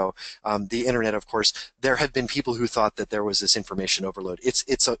 radio, the internet, of course, there have been people who thought that there was this information overload.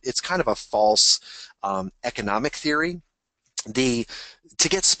 It's kind of a false economic theory. To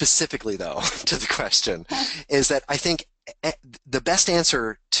get specifically, though, to the question, is that I think the best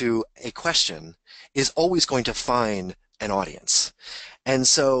answer to a question is always going to find an audience. And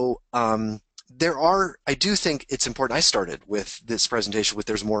so I do think it's important. I started with this presentation with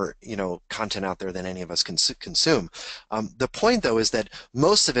there's more, content out there than any of us can consume. The point, though, is that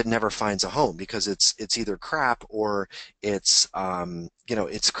most of it never finds a home because it's either crap or it's,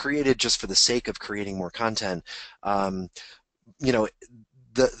 it's created just for the sake of creating more content. You know,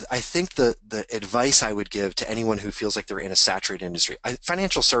 I think the advice I would give to anyone who feels like they're in a saturated industry,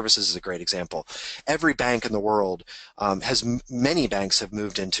 financial services is a great example. Every bank in the world many banks have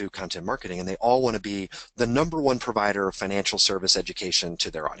moved into content marketing, and they all want to be the #1 provider of financial service education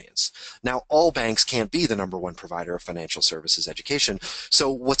to their audience. Now, all banks can't be the #1 provider of financial services education. So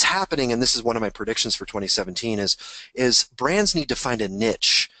what's happening, and this is one of my predictions for 2017, is brands need to find a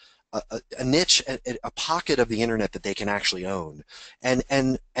niche. A niche, a pocket of the internet that they can actually own, and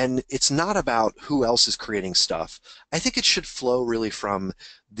it's not about who else is creating stuff. I think it should flow really from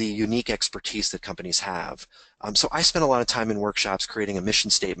the unique expertise that companies have. So I spent a lot of time in workshops creating a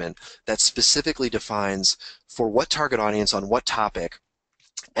mission statement that specifically defines for what target audience on what topic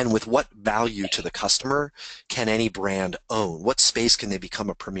and with what value to the customer can any brand own? What space can they become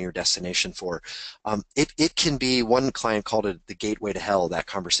a premier destination for? It can be, one client called it the gateway to hell, that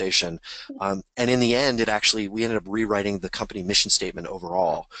conversation. And in the end, we ended up rewriting the company mission statement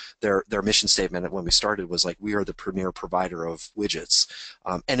overall. Their mission statement when we started was like, we are the premier provider of widgets.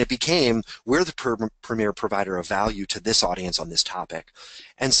 And it became, we're the premier provider of value to this audience on this topic.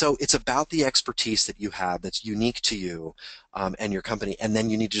 And so it's about the expertise that you have that's unique to you and your company, and then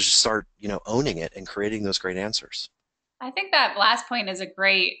you need to just start, owning it and creating those great answers. I think that last point is a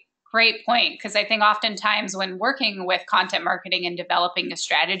great point, because I think oftentimes when working with content marketing and developing a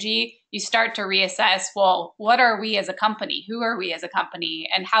strategy, you start to reassess, well, what are we as a company? Who are we as a company?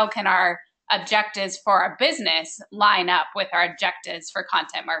 And how can our objectives for our business line up with our objectives for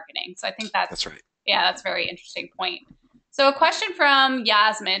content marketing? So I think that's right. Yeah, that's a very interesting point. So a question from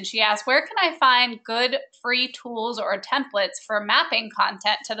Yasmin. She asked, where can I find good free tools or templates for mapping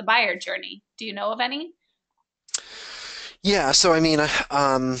content to the buyer journey? Do you know of any? Yeah, so I mean,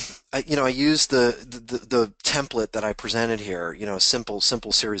 I use the template that I presented here. A simple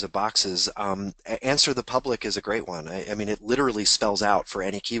series of boxes. Answer the Public is a great one. I mean, it literally spells out for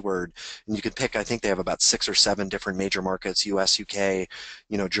any keyword, and you can pick. I think they have about 6 or 7 different major markets: U.S., U.K.,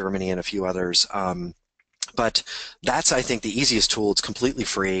 Germany, and a few others. But that's, I think, the easiest tool. It's completely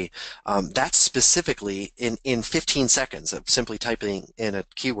free. That's specifically in 15 seconds of simply typing in a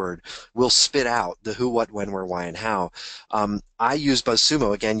keyword will spit out the who, what, when, where, why, and how. I use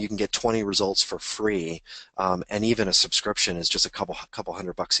BuzzSumo. Again, you can get 20 results for free, and even a subscription is just a couple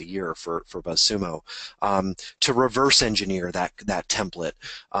 $100 a year for BuzzSumo. To reverse engineer that template,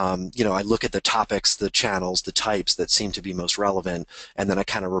 I look at the topics, the channels, the types that seem to be most relevant, and then I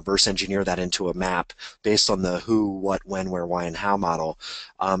kind of reverse engineer that into a map based on the who, what, when, where, why, and how model.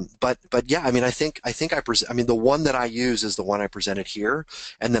 But yeah, I mean, I think the one that I use is the one I presented here,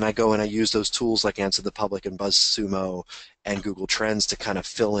 and then I go and I use those tools like Answer the Public and BuzzSumo and Google Trends to kind of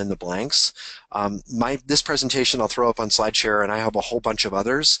fill in the blanks. This presentation I'll throw up on SlideShare, and I have a whole bunch of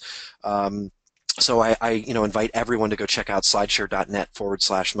others. So I invite everyone to go check out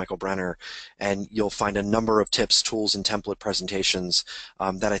slideshare.net/Michael Brenner, and you'll find a number of tips, tools, and template presentations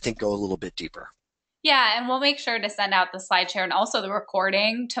that I think go a little bit deeper. Yeah, and we'll make sure to send out the SlideShare and also the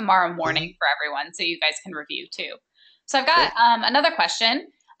recording tomorrow morning for everyone, so you guys can review too. So I've got another question.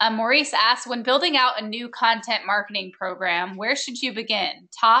 Maurice asks, when building out a new content marketing program, where should you begin?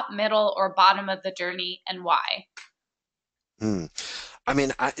 Top, middle, or bottom of the journey, and why? I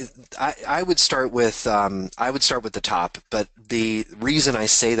mean, I would start with the top, but the reason I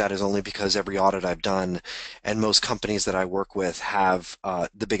say that is only because every audit I've done, and most companies that I work with have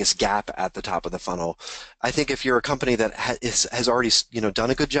the biggest gap at the top of the funnel. I think if you're a company that has already done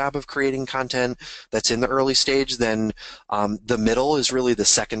a good job of creating content that's in the early stage, then the middle is really the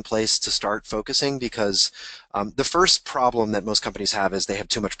second place to start focusing because the first problem that most companies have is they have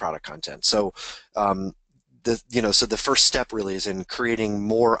too much product content. So um, so the first step really is in creating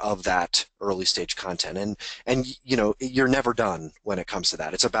more of that early stage content, and you're never done when it comes to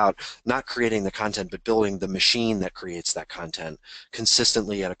that. It's about not creating the content but building the machine that creates that content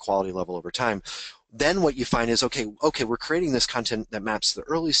consistently at a quality level over time. Then what you find is, okay, we're creating this content that maps to the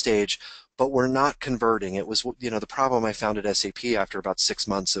early stage, but we're not converting. It was, the problem I found at SAP after about 6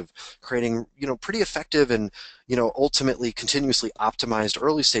 months of creating, pretty effective and, ultimately continuously optimized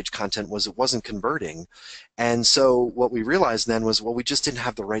early stage content was it wasn't converting. And so what we realized then was, well, we just didn't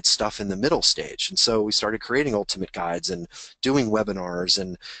have the right stuff in the middle stage. And so we started creating ultimate guides and doing webinars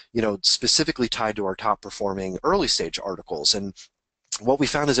and, specifically tied to our top performing early stage articles. And what we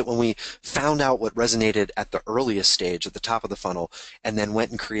found is that when we found out what resonated at the earliest stage, at the top of the funnel, and then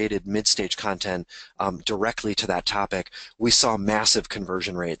went and created mid-stage content directly to that topic, we saw massive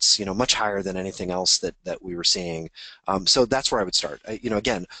conversion rates, much higher than anything else that we were seeing. So that's where I would start.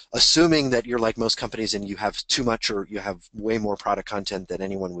 Again, assuming that you're like most companies and you have too much or you have way more product content than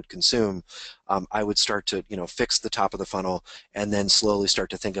anyone would consume, I would start to, fix the top of the funnel and then slowly start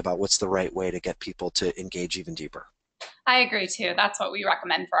to think about what's the right way to get people to engage even deeper. I agree too. That's what we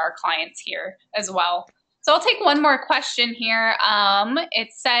recommend for our clients here as well. So I'll take one more question here. It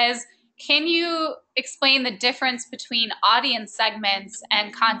says, can you explain the difference between audience segments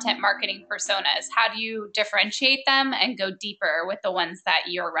and content marketing personas? How do you differentiate them and go deeper with the ones that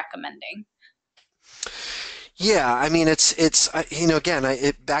you're recommending? Yeah, I mean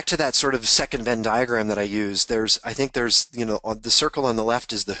again, back to that sort of second Venn diagram that I use. I think there's on the circle on the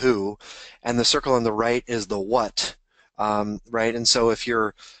left is the who, and the circle on the right is the what, right? And so if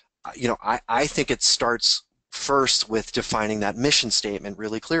you're, I think it starts first with defining that mission statement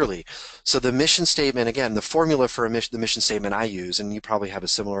really clearly. So the mission statement, again, the formula for the mission statement I use, and you probably have a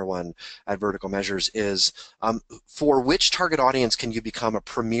similar one at Vertical Measures, is for which target audience can you become a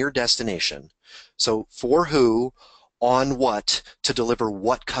premier destination? So for who, on what, to deliver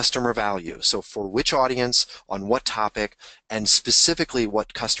what customer value. So for which audience, on what topic, and specifically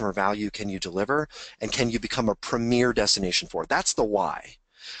what customer value can you deliver, and can you become a premier destination for? That's the why.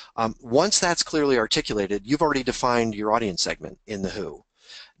 Once that's clearly articulated, you've already defined your audience segment in the who.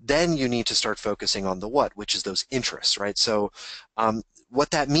 Then you need to start focusing on the what, which is those interests, right? So what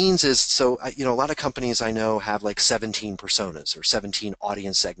that means is, a lot of companies I know have like 17 personas or 17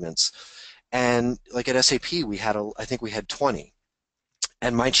 audience segments. And like at SAP, I think we had 20.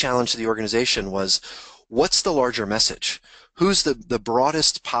 And my challenge to the organization was, what's the larger message? Who's the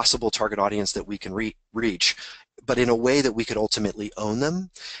broadest possible target audience that we can reach, but in a way that we could ultimately own them?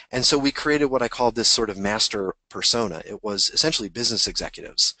 And so we created what I called this sort of master persona. It was essentially business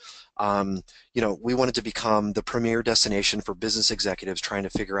executives. We wanted to become the premier destination for business executives trying to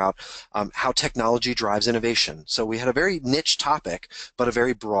figure out how technology drives innovation. So we had a very niche topic, but a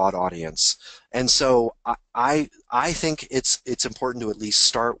very broad audience. And so I think it's important to at least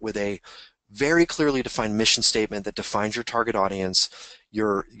start with a very clearly defined mission statement that defines your target audience,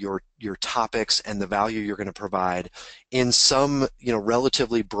 your topics, and the value you're going to provide in some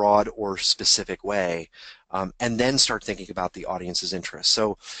relatively broad or specific way, and then start thinking about the audience's interests.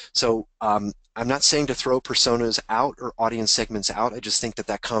 So I'm not saying to throw personas out or audience segments out. I just think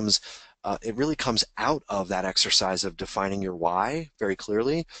that comes. It really comes out of that exercise of defining your why very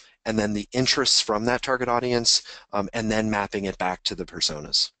clearly, and then the interests from that target audience, and then mapping it back to the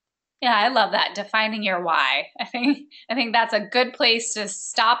personas. Yeah, I love that. Defining your why. I think that's a good place to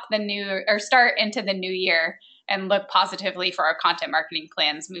stop the new or start into the new year and look positively for our content marketing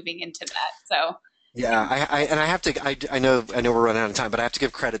plans moving into that. So, Yeah, and I have to. I know we're running out of time, but I have to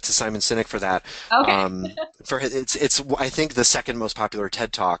give credit to Simon Sinek for that. okay. It's I think the second most popular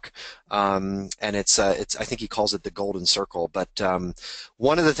TED Talk, and it's I think he calls it the golden circle. But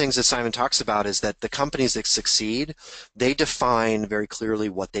one of the things that Simon talks about is that the companies that succeed, they define very clearly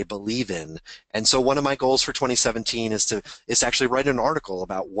what they believe in. And so one of my goals for 2017 is to actually write an article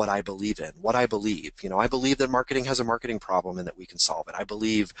about what I believe in, what I believe. I believe that marketing has a marketing problem and that we can solve it. I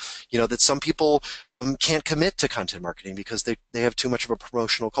believe, that some people can't commit to content marketing because they have too much of a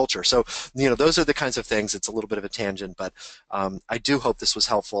promotional culture. So, those are the kinds of things. It's a little bit of a tangent, but I do hope this was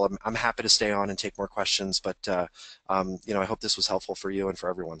helpful. I'm happy to stay on and take more questions, but I hope this was helpful for you and for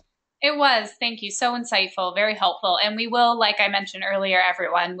everyone. It was. Thank you. So insightful, very helpful. And we will, like I mentioned earlier,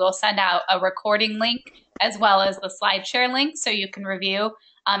 everyone, we'll send out a recording link as well as the SlideShare link so you can review.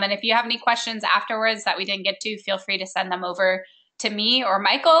 And if you have any questions afterwards that we didn't get to, feel free to send them over to me or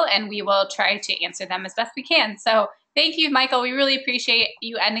Michael, and we will try to answer them as best we can. So thank you, Michael. We really appreciate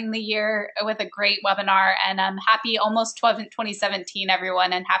you ending the year with a great webinar, and happy almost 2017,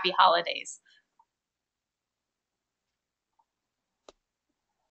 everyone, and happy holidays.